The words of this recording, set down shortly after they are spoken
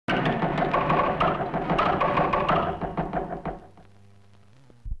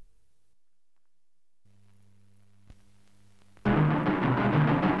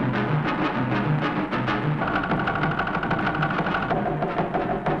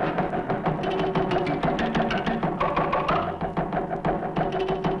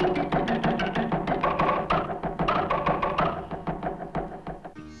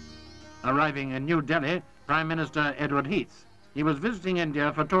arriving in New Delhi, Prime Minister Edward Heath. He was visiting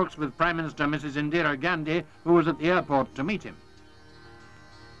India for talks with Prime Minister Mrs. Indira Gandhi, who was at the airport to meet him.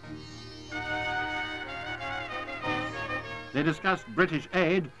 They discussed British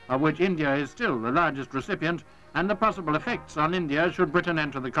aid, of which India is still the largest recipient, and the possible effects on India should Britain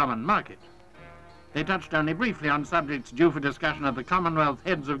enter the common market. They touched only briefly on subjects due for discussion at the Commonwealth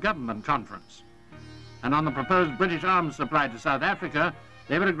Heads of Government Conference. And on the proposed British arms supply to South Africa,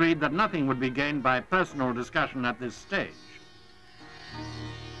 they were agreed that nothing would be gained by personal discussion at this stage.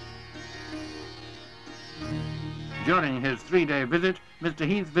 During his 3-day visit, Mr.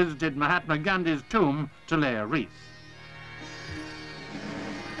 Heath visited Mahatma Gandhi's tomb to lay a wreath.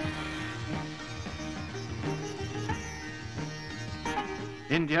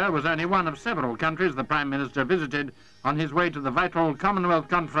 India was only one of several countries the Prime Minister visited on his way to the vital Commonwealth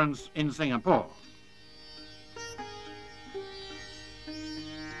Conference in Singapore.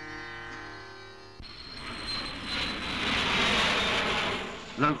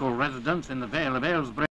 Local residents in the Vale of Aylesbury